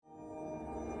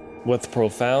With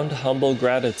profound humble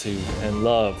gratitude and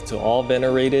love to all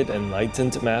venerated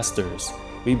enlightened masters,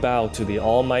 we bow to the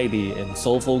Almighty in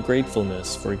soulful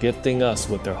gratefulness for gifting us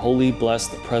with their holy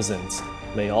blessed presence.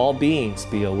 May all beings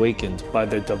be awakened by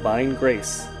their divine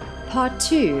grace. Part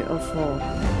 2 of 4.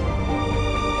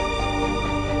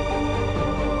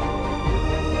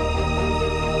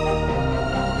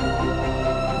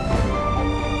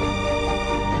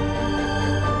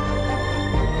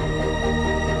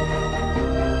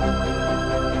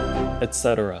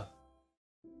 Etc.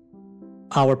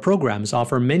 Our programs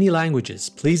offer many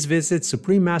languages. Please visit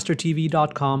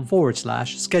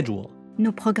suprememastertv.com/schedule.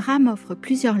 Nos programmes offrent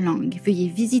plusieurs langues.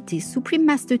 Veuillez visiter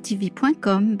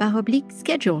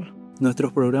suprememastertv.com/schedule.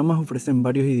 Nuestros programas ofrecen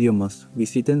varios idiomas.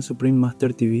 Visiten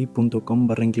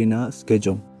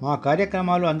suprememastertv.com/schedule. మా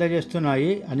కార్యక్రమాలు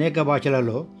అందజేస్తున్నాయి అనేక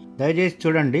భాషలలో. దయచేసి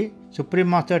చూడండి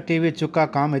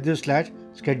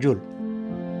suprememastertv.com/schedule.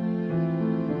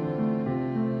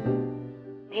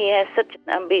 He has such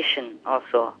ambition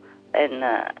also and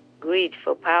greed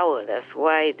for power. That's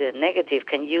why the negative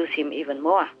can use him even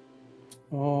more.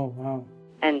 Oh, wow.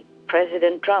 And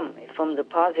President Trump, from the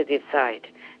positive side,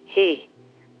 he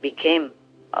became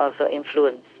also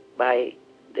influenced by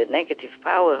the negative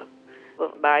power of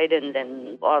Biden and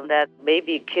all that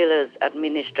baby killers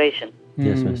administration.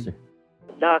 Yes, Master.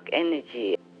 Dark energy,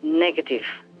 negative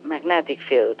magnetic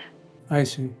field. I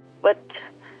see. But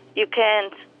you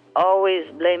can't always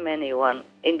blame anyone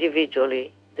individually.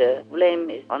 The blame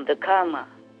is on the karma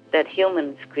that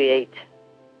humans create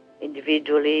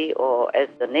individually or as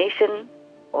the nation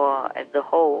or as the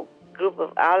whole group of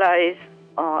allies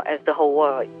or as the whole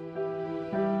world.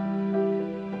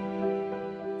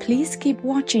 Please keep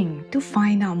watching to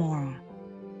find out more.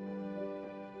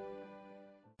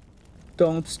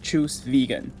 Don't choose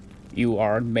vegan. You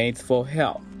are made for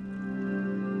health.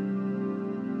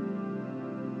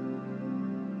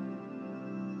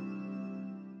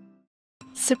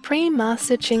 Supreme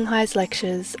Master Ching Hai's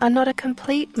lectures are not a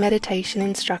complete meditation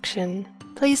instruction.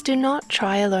 Please do not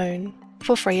try alone.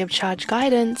 For free of charge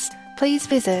guidance, please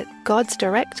visit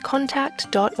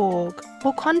godsdirectcontact.org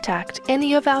or contact any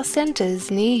of our centers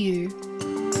near you.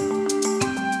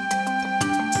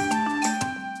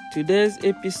 Today's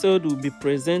episode will be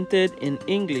presented in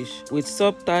English with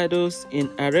subtitles in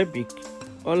Arabic,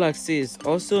 Aulacese,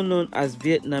 also known as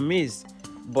Vietnamese,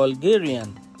 Bulgarian,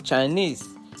 Chinese,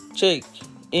 Czech,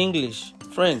 English,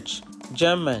 French,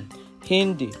 German,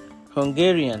 Hindi,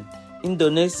 Hungarian,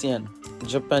 Indonesian,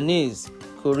 Japanese,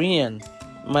 Korean,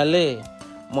 Malay,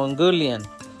 Mongolian,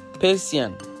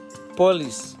 Persian,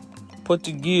 Polish,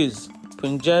 Portuguese,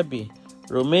 Punjabi,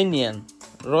 Romanian,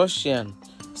 Russian,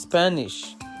 Spanish,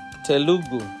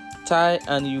 Telugu, Thai,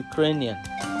 and Ukrainian.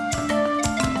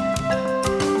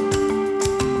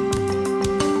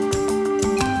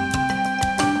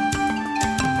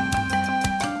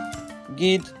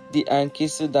 Gid the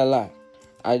Ankisu Dala.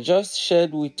 I just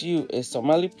shared with you a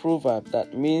Somali proverb that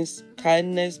means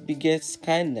kindness begets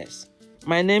kindness.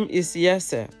 My name is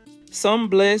Yasser. Some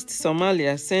blessed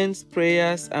Somalia sends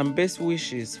prayers and best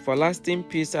wishes for lasting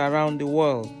peace around the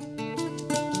world.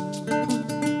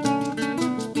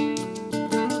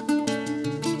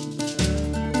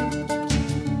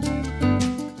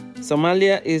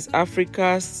 Somalia is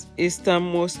Africa's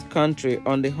easternmost country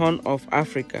on the Horn of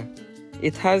Africa.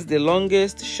 It has the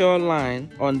longest shoreline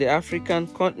on the African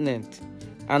continent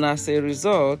and as a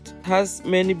result has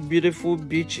many beautiful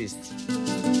beaches.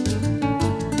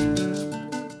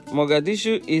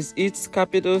 Mogadishu is its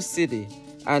capital city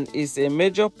and is a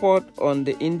major port on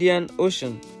the Indian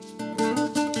Ocean.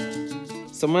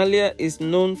 Somalia is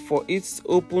known for its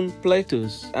open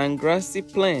plateaus and grassy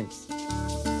plains.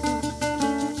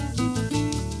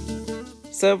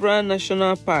 Several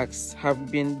national parks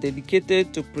have been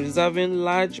dedicated to preserving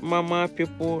large mammal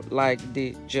people like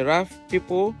the giraffe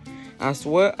people, as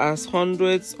well as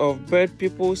hundreds of bird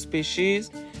people species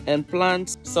and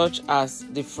plants such as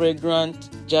the fragrant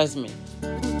jasmine.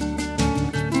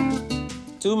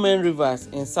 Two main rivers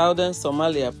in southern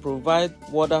Somalia provide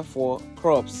water for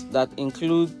crops that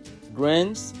include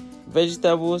grains,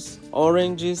 vegetables,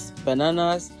 oranges,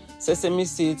 bananas, sesame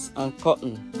seeds, and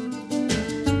cotton.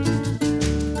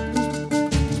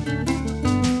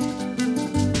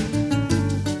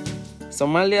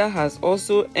 Somalia has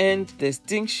also earned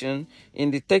distinction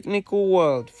in the technical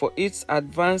world for its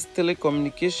advanced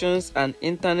telecommunications and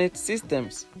internet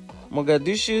systems.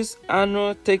 Mogadishu's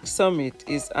annual Tech Summit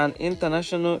is an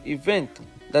international event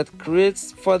that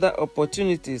creates further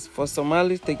opportunities for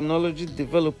Somali technology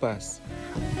developers.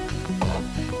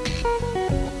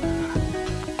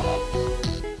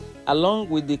 Along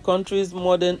with the country's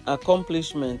modern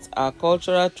accomplishments are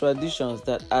cultural traditions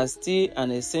that are still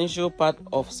an essential part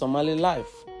of Somali life.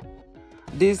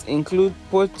 These include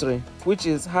poetry, which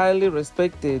is highly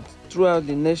respected throughout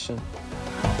the nation.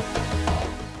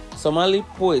 Somali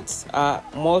poets are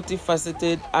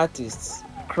multifaceted artists,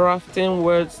 crafting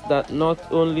words that not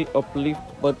only uplift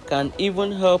but can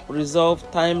even help resolve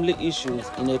timely issues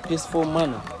in a peaceful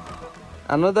manner.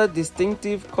 Another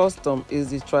distinctive custom is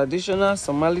the traditional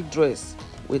Somali dress,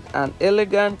 with an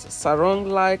elegant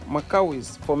sarong-like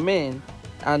makawis for men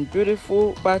and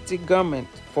beautiful batik garment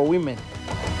for women.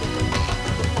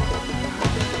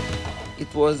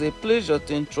 It was a pleasure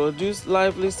to introduce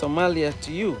Lively Somalia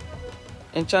to you,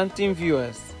 enchanting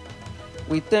viewers.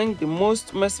 We thank the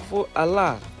most merciful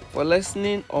Allah for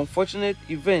lessening unfortunate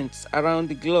events around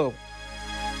the globe.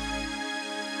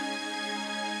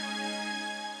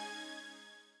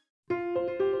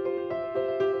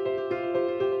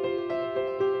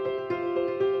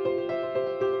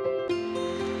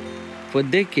 For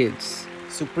decades,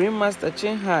 Supreme Master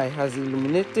Ching Hai has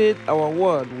illuminated our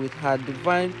world with her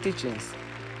divine teachings.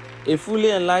 A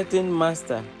fully enlightened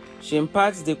master, she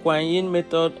imparts the Kuan Yin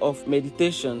method of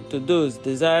meditation to those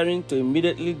desiring to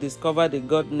immediately discover the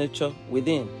God nature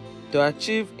within, to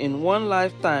achieve in one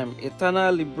lifetime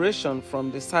eternal liberation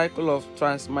from the cycle of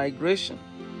transmigration.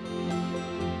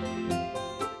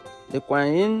 The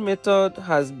Kuan Yin method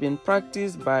has been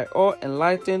practiced by all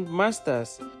enlightened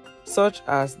masters, such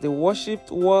as the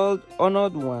worshipped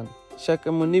world-honored one,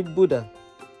 Shakyamuni Buddha,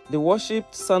 the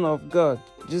worshipped Son of God,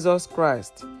 Jesus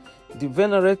Christ, the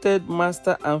venerated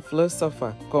master and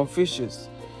philosopher, Confucius,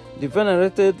 the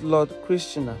venerated Lord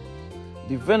Krishna,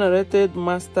 the venerated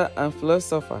master and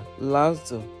philosopher, Lao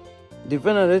Tzu, the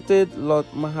venerated Lord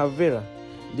Mahavira,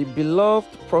 the beloved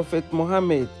Prophet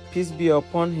Muhammad, peace be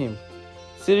upon him,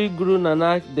 Sri Guru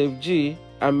Nanak Dev Ji,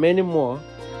 and many more.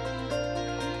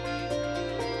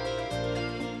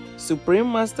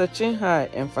 Supreme Master Ching Hai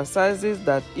emphasizes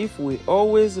that if we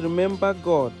always remember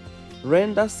God,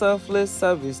 render selfless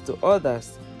service to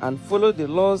others, and follow the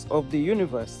laws of the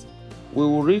universe, we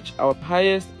will reach our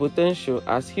highest potential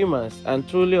as humans and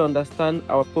truly understand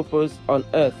our purpose on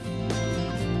earth.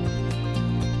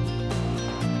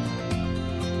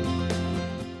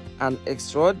 An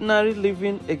extraordinary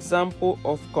living example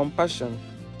of compassion,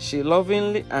 she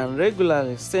lovingly and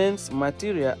regularly sends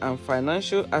material and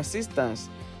financial assistance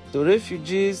to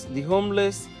refugees, the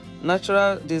homeless,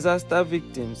 natural disaster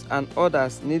victims, and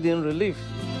others needing relief.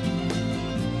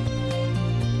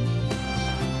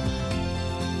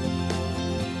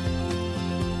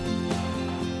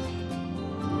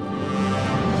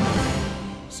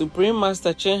 Supreme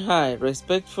Master Ching Hai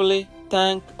respectfully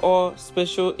thank all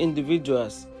special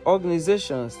individuals,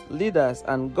 organizations, leaders,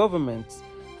 and governments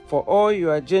for all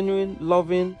your genuine,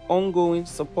 loving, ongoing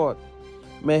support.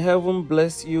 May heaven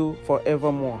bless you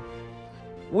forevermore.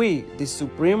 We, the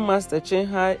Supreme Master Ching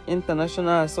Hai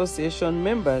International Association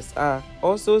members, are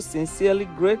also sincerely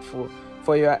grateful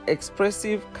for your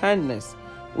expressive kindness,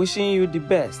 wishing you the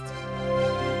best.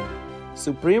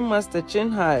 Supreme Master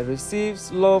Ching Hai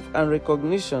receives love and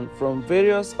recognition from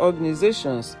various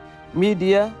organizations,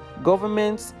 media,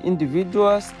 governments,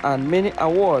 individuals, and many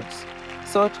awards,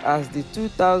 such as the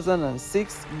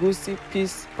 2006 Gusi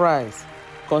Peace Prize,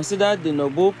 considered the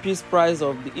Nobel Peace Prize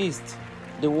of the East,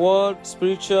 the World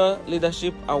Spiritual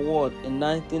Leadership Award in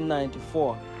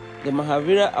 1994, the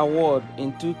Mahavira Award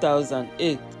in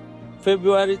 2008,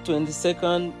 February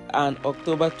 22nd and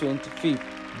October 25th,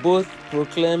 both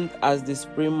proclaimed as the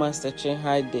Supreme Master Ching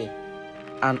Hai Day,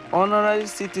 an honorary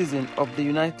citizen of the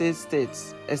United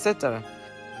States, etc.,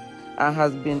 and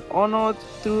has been honored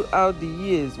throughout the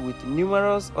years with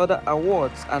numerous other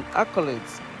awards and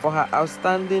accolades for her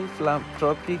outstanding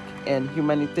philanthropic and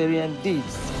humanitarian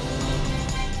deeds.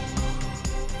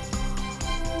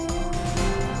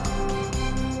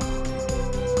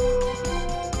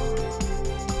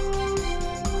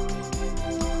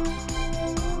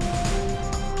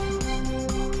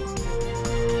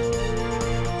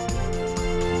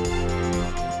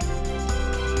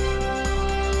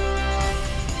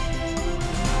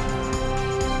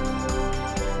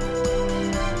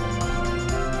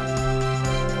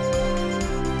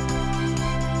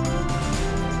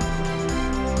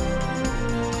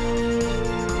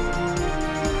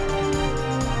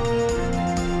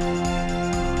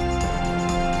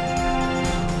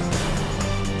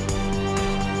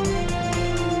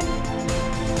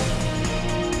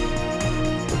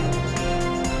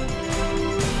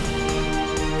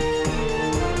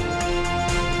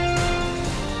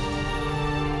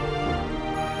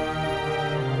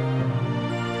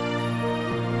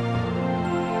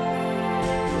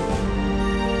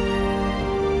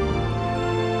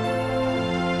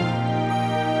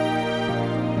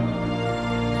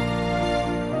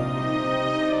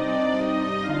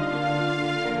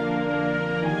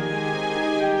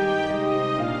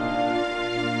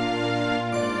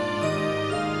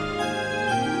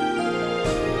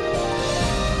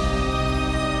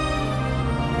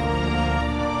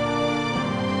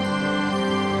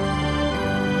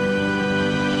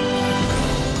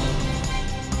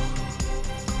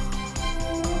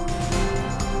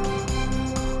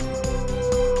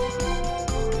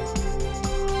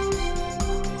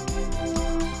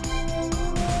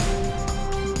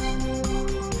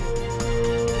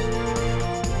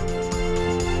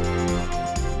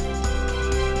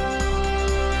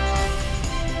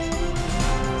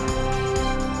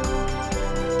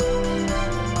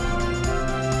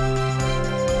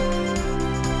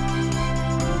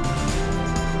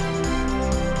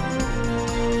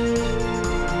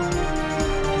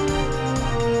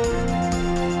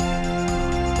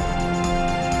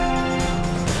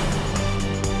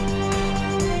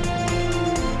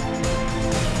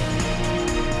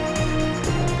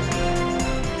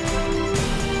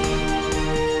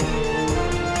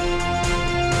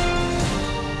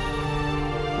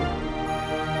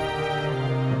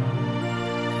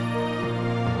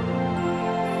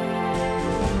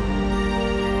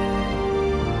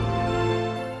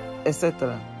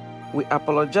 etc. We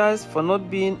apologize for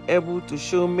not being able to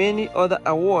show many other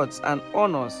awards and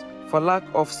honors for lack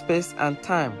of space and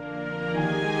time.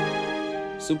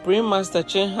 Supreme Master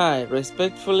Ching Hai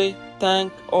respectfully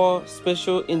thank all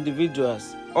special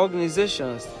individuals,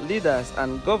 organizations, leaders,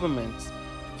 and governments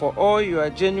for all your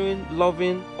genuine,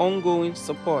 loving, ongoing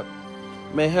support.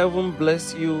 May heaven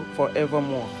bless you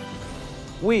forevermore.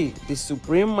 We, the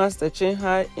Supreme Master Ching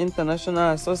Hai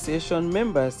International Association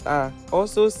members, are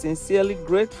also sincerely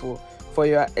grateful for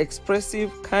your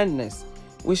expressive kindness,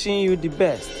 wishing you the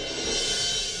best.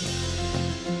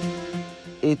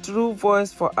 A true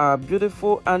voice for our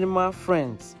beautiful animal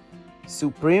friends.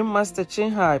 Supreme Master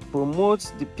Ching Hai promotes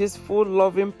the peaceful,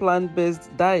 loving plant-based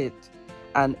diet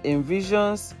and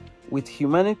envisions with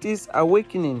humanity's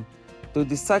awakening to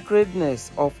the sacredness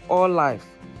of all life,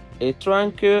 a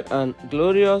tranquil and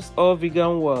glorious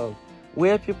all-vegan world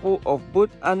where people of both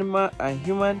animal and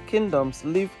human kingdoms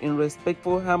live in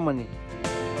respectful harmony.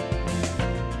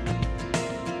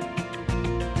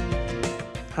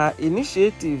 Her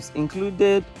initiatives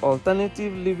included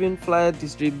alternative living flyer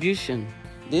distribution,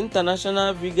 the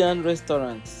International Vegan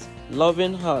Restaurants,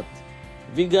 Loving Heart,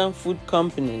 vegan food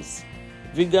companies,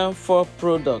 vegan fur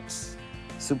products,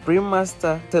 Supreme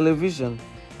Master Television,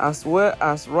 as well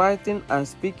as writing and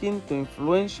speaking to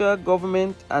influential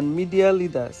government and media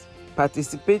leaders,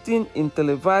 participating in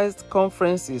televised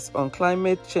conferences on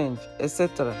climate change,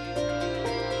 etc.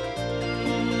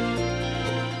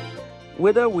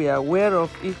 Whether we are aware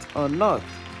of it or not,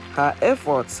 her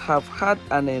efforts have had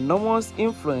an enormous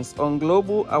influence on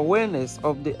global awareness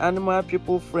of the animal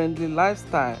people-friendly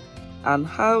lifestyle and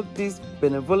how this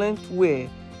benevolent way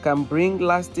can bring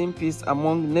lasting peace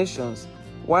among nations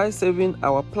while saving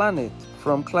our planet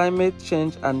from climate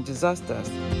change and disasters.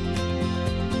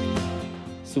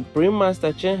 Supreme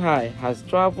Master Ching Hai has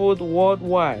traveled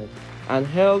worldwide and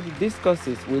held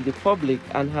discourses with the public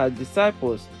and her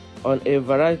disciples on a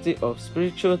variety of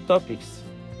spiritual topics.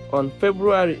 On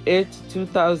February 8,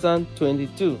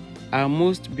 2022, our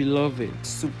most beloved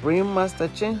Supreme Master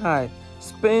Ching Hai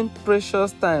spent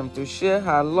precious time to share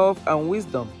her love and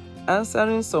wisdom,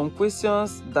 answering some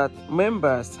questions that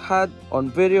members had on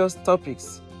various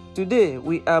topics. Today,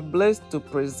 we are blessed to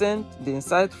present the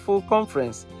insightful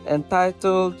conference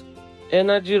entitled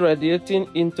Energy Radiating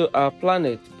into Our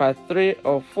Planet, Part 3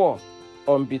 of 4,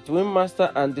 on Between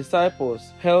Master and Disciples,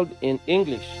 held in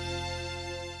English.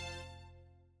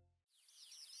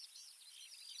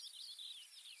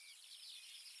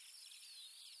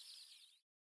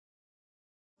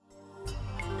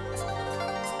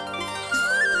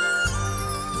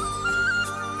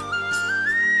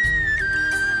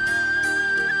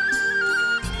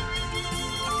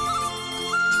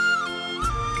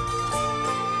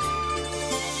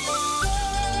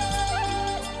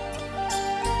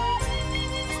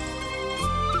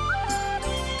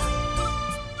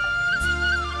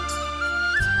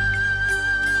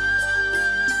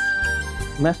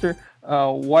 Master,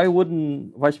 why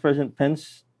wouldn't Vice President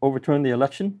Pence overturn the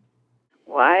election?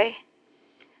 Why?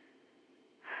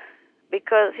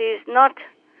 Because he's not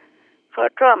for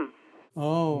Trump.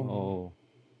 Oh.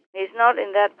 He's not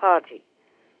in that party.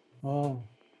 Oh.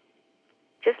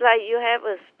 Just like you have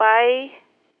a spy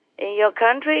in your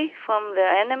country from the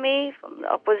enemy, from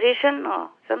the opposition,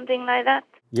 or something like that.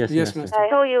 Yes, Master. I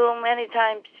told you many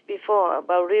times before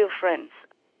about real friends.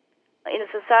 In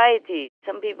society,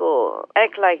 some people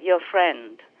act like your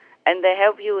friend, and they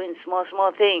help you in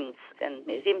small things, and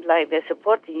it seems like they're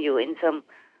supporting you in some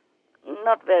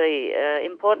not very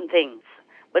important things.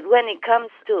 But when it comes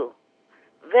to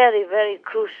very, very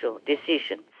crucial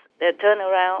decisions, they turn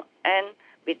around and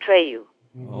betray you.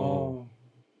 Oh.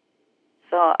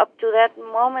 So up to that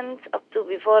moment, up to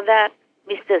before that,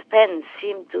 Mr. Pence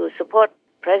seemed to support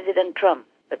President Trump.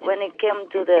 But when it came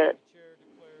to the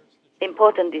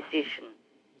important decision,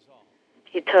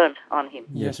 he turned on him.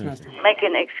 Yes, Master.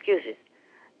 Making excuses.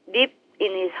 Deep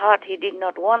in his heart, he did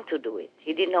not want to do it.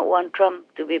 He did not want Trump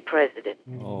to be president.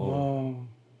 Oh.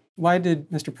 Why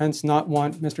did Mr. Pence not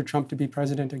want Mr. Trump to be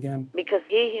president again? Because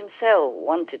he himself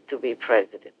wanted to be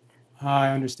president. I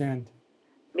understand.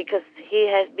 Because he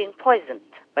has been poisoned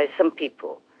by some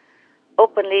people,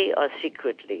 openly or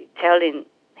secretly, telling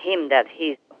him that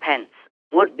Pence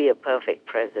would be a perfect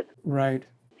president. Right.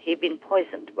 He's been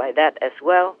poisoned by that as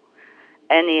well,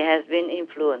 and he has been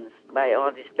influenced by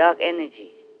all this dark energy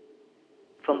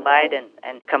from Biden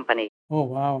and company. Oh,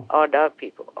 wow. All dark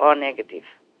people, all negative.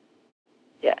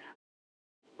 Yeah.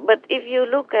 But if you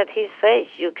look at his face,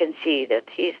 you can see that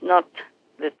he's not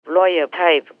the lawyer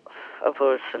type of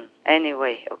person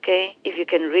anyway, okay? If you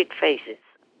can read faces.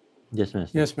 Yes,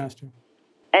 Master. Yes, Master.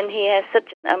 And he has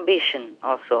such an ambition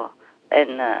also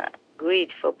and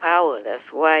greed for power.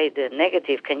 That's why the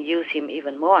negative can use him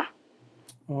even more.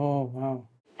 Oh, wow.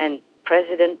 And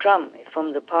President Trump,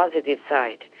 from the positive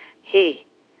side, he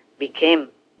became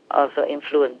also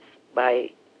influenced by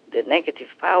the negative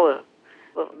power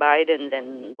of Biden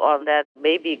and all that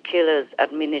baby killers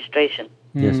administration.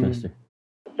 Yes, Master.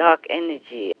 Dark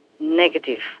energy,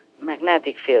 negative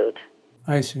magnetic field.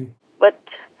 I see. But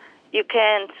you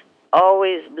can't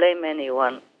always blame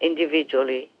anyone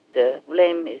individually. The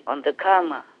blame is on the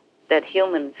karma that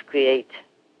humans create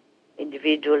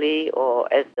individually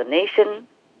or as a nation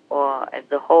or as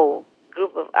the whole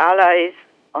group of allies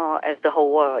or as the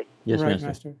whole world. Yes, Right,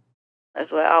 Master.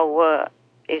 That's why our world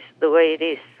is the way it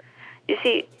is. You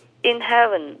see, in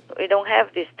heaven, we don't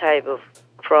have this type of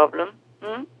problem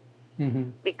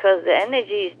because the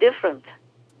energy is different.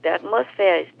 The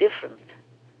atmosphere is different.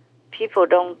 People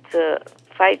don't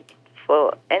fight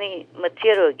for any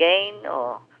material gain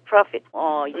or profit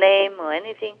or name or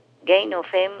anything. Gain or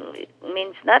fame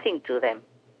means nothing to them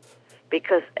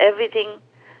because everything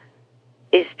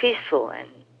is peaceful and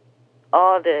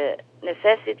all the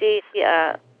necessities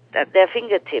are at their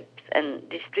fingertips and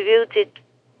distributed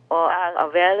or are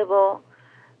available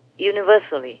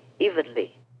universally,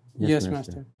 evenly. Yes,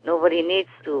 Master. Nobody needs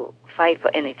to fight for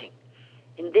anything.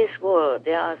 In this world,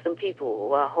 there are some people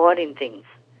who are hoarding things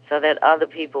so that other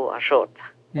people are short.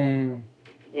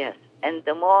 Yes. And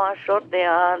the more short they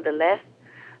are, the less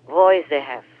voice they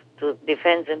have to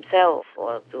defend themselves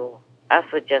or to ask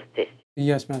for justice.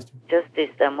 Yes, Master. Justice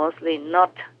are mostly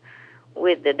not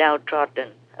with the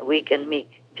downtrodden, weak and meek.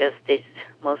 Justice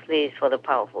mostly is for the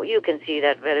powerful. You can see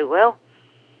that very well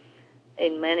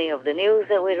in many of the news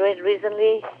that we read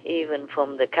recently, even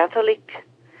from the Catholic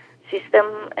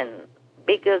system and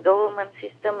bigger government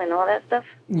system and all that stuff.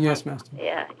 Yes, Master.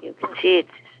 Yeah, you can see it.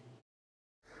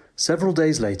 Several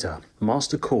days later,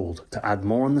 Master called to add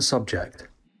more on the subject.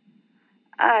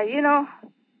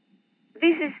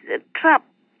 This is a trap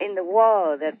in the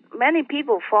world that many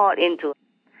people fall into.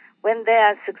 When they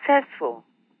are successful,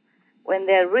 when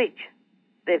they're rich,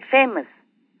 they're famous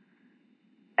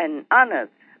and honored,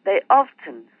 they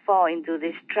often fall into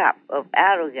this trap of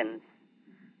arrogance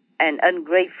and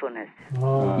ungratefulness.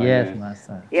 Yes,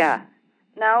 Master. Yeah.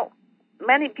 Now,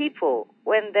 many people,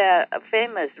 when they're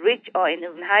famous, rich, or in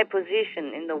a high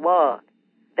position in the world,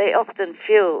 they often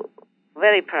feel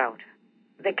very proud.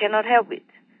 They cannot help it.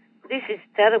 This is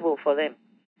terrible for them.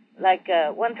 Like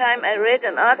one time I read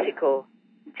an article,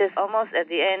 just almost at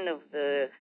the end of the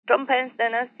Trump-Pence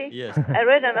dynasty. Yes. I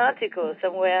read an article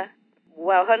somewhere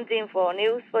while hunting for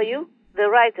news for you. The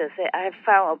writer said, I have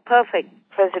found a perfect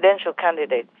presidential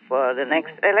candidate for the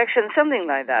next election, something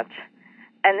like that.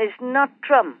 And it's not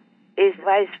Trump, it's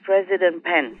Vice President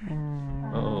Pence.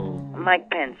 Mike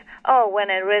Pence. Oh, when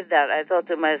I read that, I thought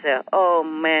to myself, oh,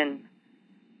 man,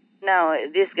 now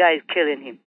this guy is killing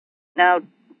him. Now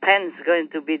Pence is going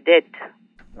to be dead.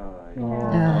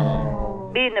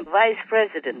 Being a vice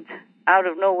president out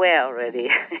of nowhere already.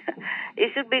 He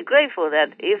should be grateful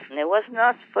that if it was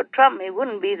not for Trump, he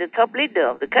wouldn't be the top leader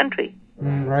of the country.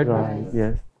 Right.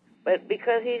 Yes. But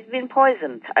because he's been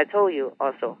poisoned, I told you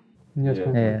also. Yes,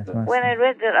 Master. When I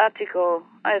read that article,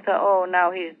 I thought, oh,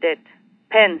 now he's dead.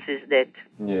 Pence is dead.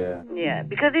 Yeah,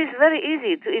 because it's very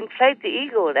easy to inflate the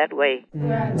ego that way.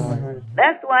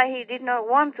 That's why he did not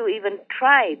want to even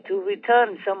try to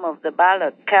return some of the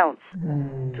ballot counts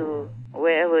to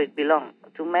wherever it belonged,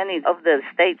 to many of the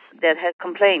states that had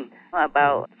complained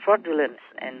about fraudulence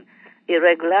and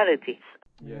irregularities.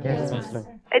 Yes, Master.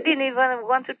 I didn't even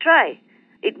want to try.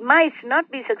 It might not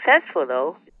be successful,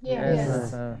 though.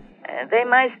 Yes. They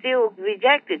might still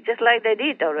reject it, just like they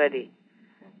did already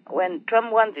when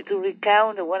Trump wanted to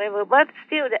recount or whatever. But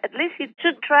still, at least he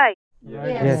should try.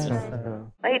 Yes, Master.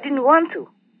 But he didn't want to.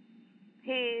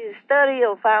 He studied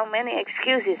or found many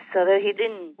excuses so that he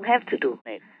didn't have to do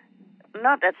it.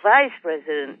 Not as vice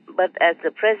president, but as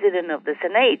the president of the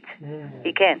Senate,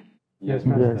 he can. Yes,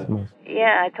 Master.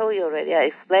 Yeah, I told you already.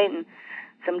 I explained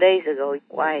some days ago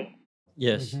why.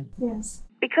 Yes. Yes.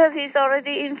 Because he's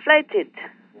already inflated.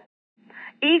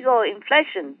 Ego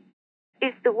inflation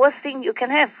is the worst thing you can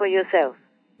have for yourself.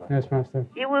 Yes, Master.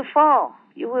 You will fall.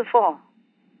 You will fall.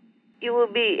 You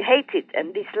will be hated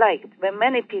and disliked by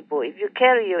many people if you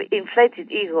carry your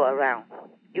inflated ego around.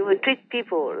 You will treat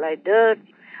people like dirt,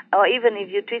 or even if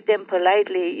you treat them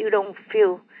politely, you don't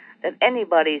feel that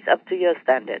anybody is up to your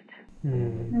standard.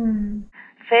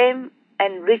 Fame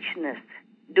and richness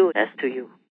do that to you.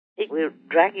 It will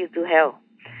drag you to hell.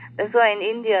 That's why in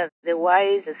India, the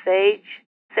wise, the sage,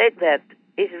 said that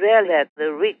It's rare that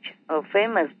the rich or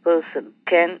famous person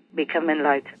can become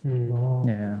enlightened.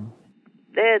 Yeah.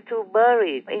 They're too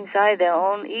buried inside their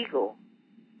own ego.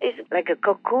 It's like a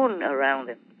cocoon around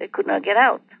them. They could not get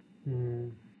out.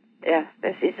 Yeah,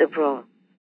 this is the problem.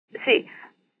 See,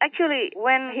 actually,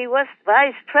 when he was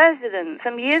vice president,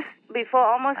 some years before,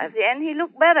 almost at the end, he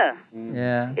looked better.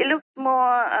 Yeah. He looked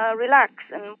more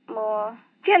relaxed and more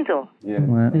gentle.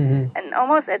 And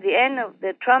almost at the end of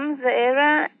the Trump's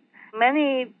era,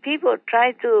 many people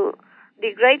tried to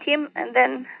degrade him, and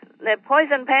then they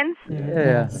poison pens.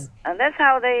 Yes. And that's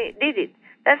how they did it.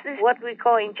 That is what we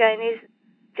call in Chinese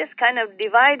just kind of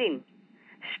dividing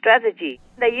strategy.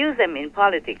 They use them in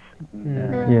politics.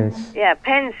 Yes. Yeah,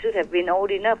 Pence should have been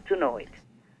old enough to know it.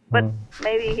 But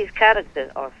maybe his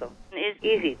character also is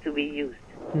easy to be used.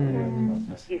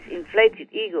 His inflated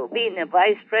ego, being a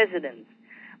vice president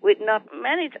with not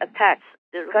many attacks,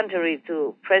 contrary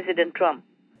to President Trump.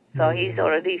 So he's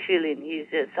already feeling he's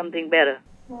something better.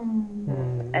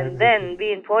 And then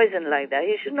being poisoned like that,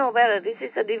 he should know better. This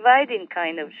is a dividing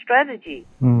kind of strategy,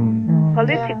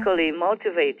 politically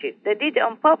motivated. They did it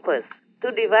on purpose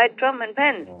to divide Trump and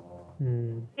Pence.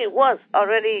 It was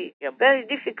already a very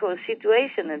difficult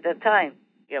situation at that time,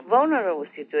 a vulnerable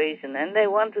situation, and they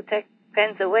want to take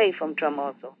Pence away from Trump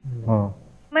also.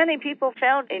 Many people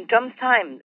felt in Trump's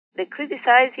time, they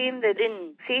criticized him, they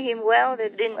didn't see him well, they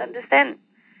didn't understand.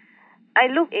 I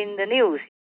look in the news,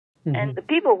 and the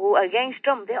people who are against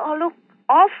Trump, they all look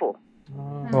awful.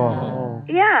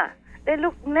 Yeah, they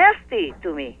look nasty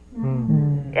to me.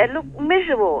 They look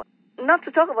miserable. Not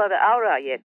to talk about the aura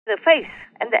yet. The face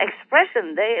and the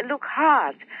expression, they look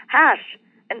hard, harsh,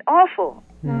 and awful.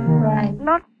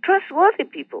 Not trustworthy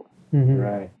people.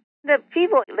 The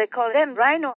people, they call them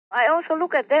rhino. I also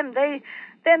look at them.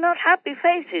 They're not happy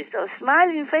faces or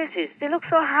smiling faces. They look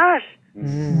so harsh.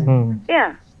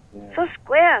 Yeah. So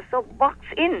square, so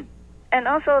boxed in. And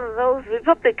also those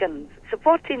Republicans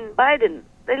supporting Biden,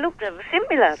 they look a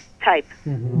similar type.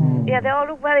 Yeah, they all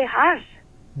look very harsh.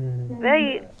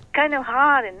 Very kind of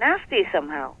hard and nasty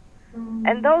somehow.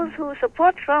 And those who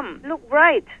support Trump look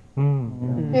bright.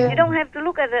 You don't have to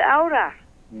look at the aura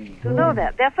to know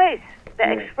that. Their face,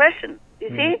 their expression, you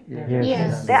see?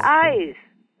 Yes. Their eyes,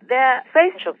 their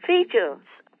facial features,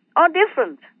 all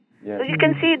different. So you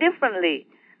can see differently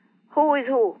who is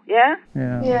who, yeah?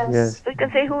 Yes. So you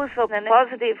can say who is from the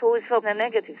positive, who is from the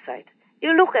negative side.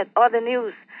 You look at all the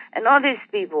news and all these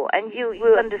people, and you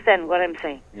will understand what I'm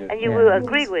saying. And you will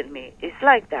agree with me. It's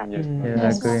like that. I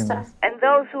agree. And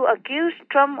those who accuse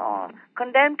Trump or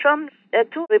condemn Trump, there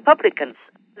are two Republicans.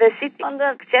 They sit on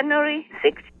the January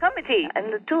 6th committee,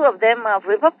 and the two of them are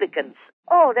Republicans.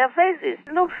 Oh, their faces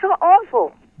look so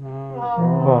awful.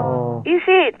 You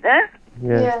see it, huh?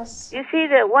 Yes. You see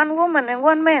the one woman and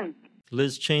one man.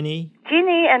 Liz Cheney.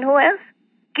 Cheney and who else?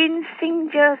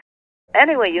 Kissinger.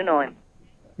 Anyway, you know him.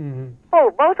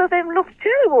 Oh, both of them look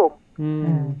terrible.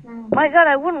 My God,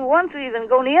 I wouldn't want to even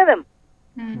go near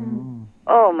them.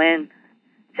 Oh, man.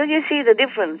 So you see the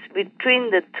difference between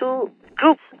the two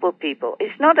groups of people.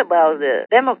 It's not about the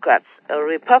Democrats or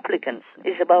Republicans.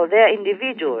 It's about their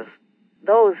individuals.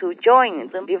 Those who join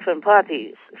the different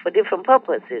parties for different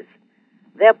purposes.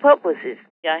 Their purposes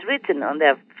are written on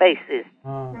their faces.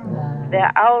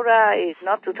 Their aura is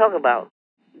not to talk about.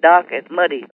 Dark and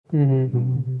muddy.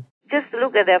 Just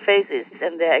look at their faces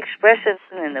and their expressions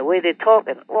and the way they talk,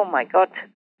 and oh my God,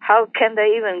 how can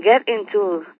they even get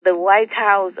into the White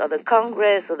House or the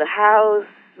Congress or the House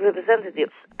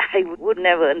Representatives? I would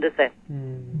never understand.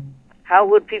 How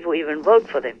would people even vote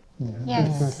for them?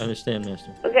 Yes. I understand,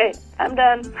 Master. Okay, I'm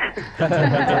done.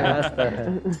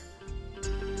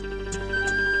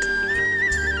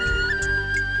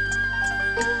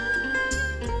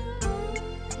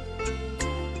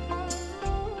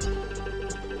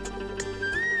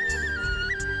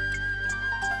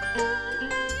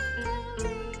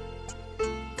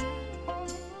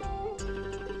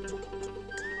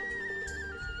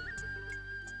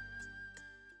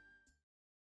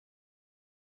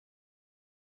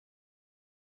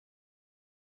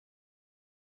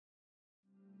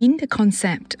 In the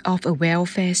concept of a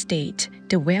welfare state,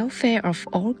 the welfare of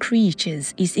all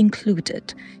creatures is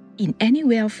included. In any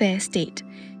welfare state,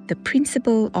 the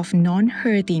principle of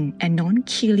non-hurting and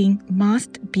non-killing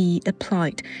must be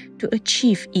applied to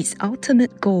achieve its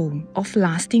ultimate goal of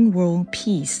lasting world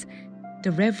peace.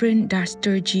 The Reverend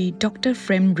Dasturji Dr.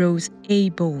 Fremrose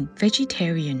Abel,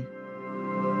 vegetarian.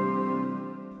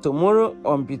 Tomorrow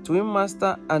on Between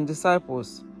Master and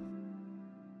Disciples.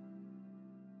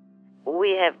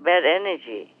 We have bad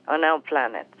energy on our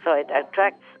planet, so it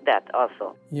attracts that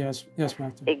also. Yes,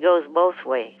 Master. It goes both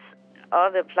ways.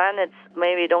 other planets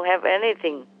maybe don't have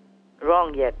anything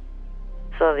wrong yet.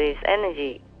 So this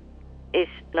energy is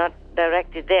not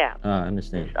directed there. I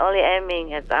understand. It's only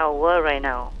aiming at our world right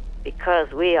now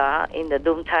because we are in the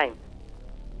doom time.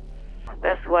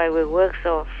 That's why we work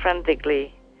so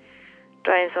frantically,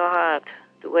 trying so hard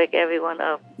to wake everyone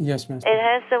up. Yes, Master. It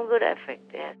has some good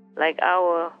effect, yes. Like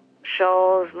our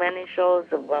shows, many shows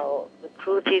about the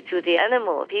cruelty to the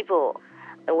animal. People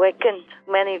awakened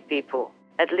many people,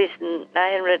 at least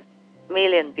 900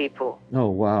 million people. Oh,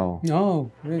 wow.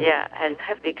 Oh, really? Yeah, and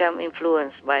have become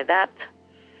influenced by that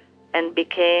and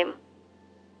became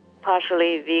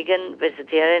partially vegan,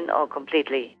 vegetarian, or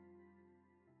completely.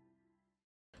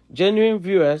 Genuine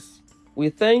viewers, we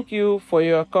thank you for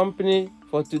your company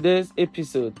for today's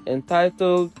episode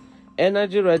entitled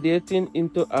Energy Radiating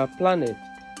into Our Planet,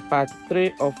 Part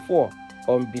 3 of 4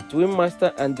 on Between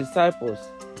Master and Disciples.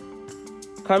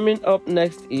 Coming up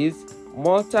next is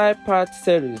multi-part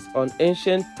series on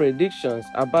ancient predictions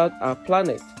about our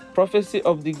planet, Prophecy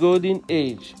of the Golden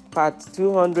Age, Part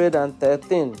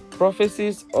 213,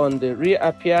 Prophecies on the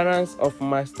Reappearance of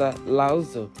Master Lao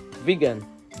Tzu, Vegan,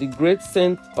 the Great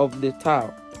Saint of the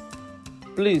Tao.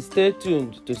 Please stay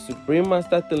tuned to Supreme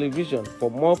Master Television for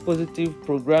more positive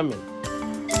programming.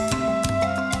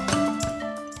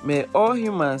 May all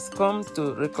humans come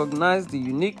to recognize the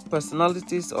unique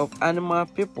personalities of animal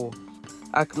people,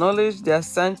 acknowledge their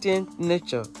sentient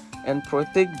nature, and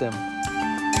protect them.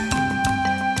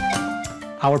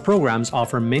 Our programs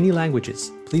offer many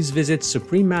languages. Please visit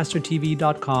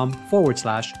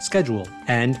suprememastertv.com/schedule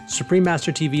and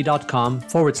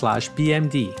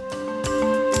suprememastertv.com/BMD.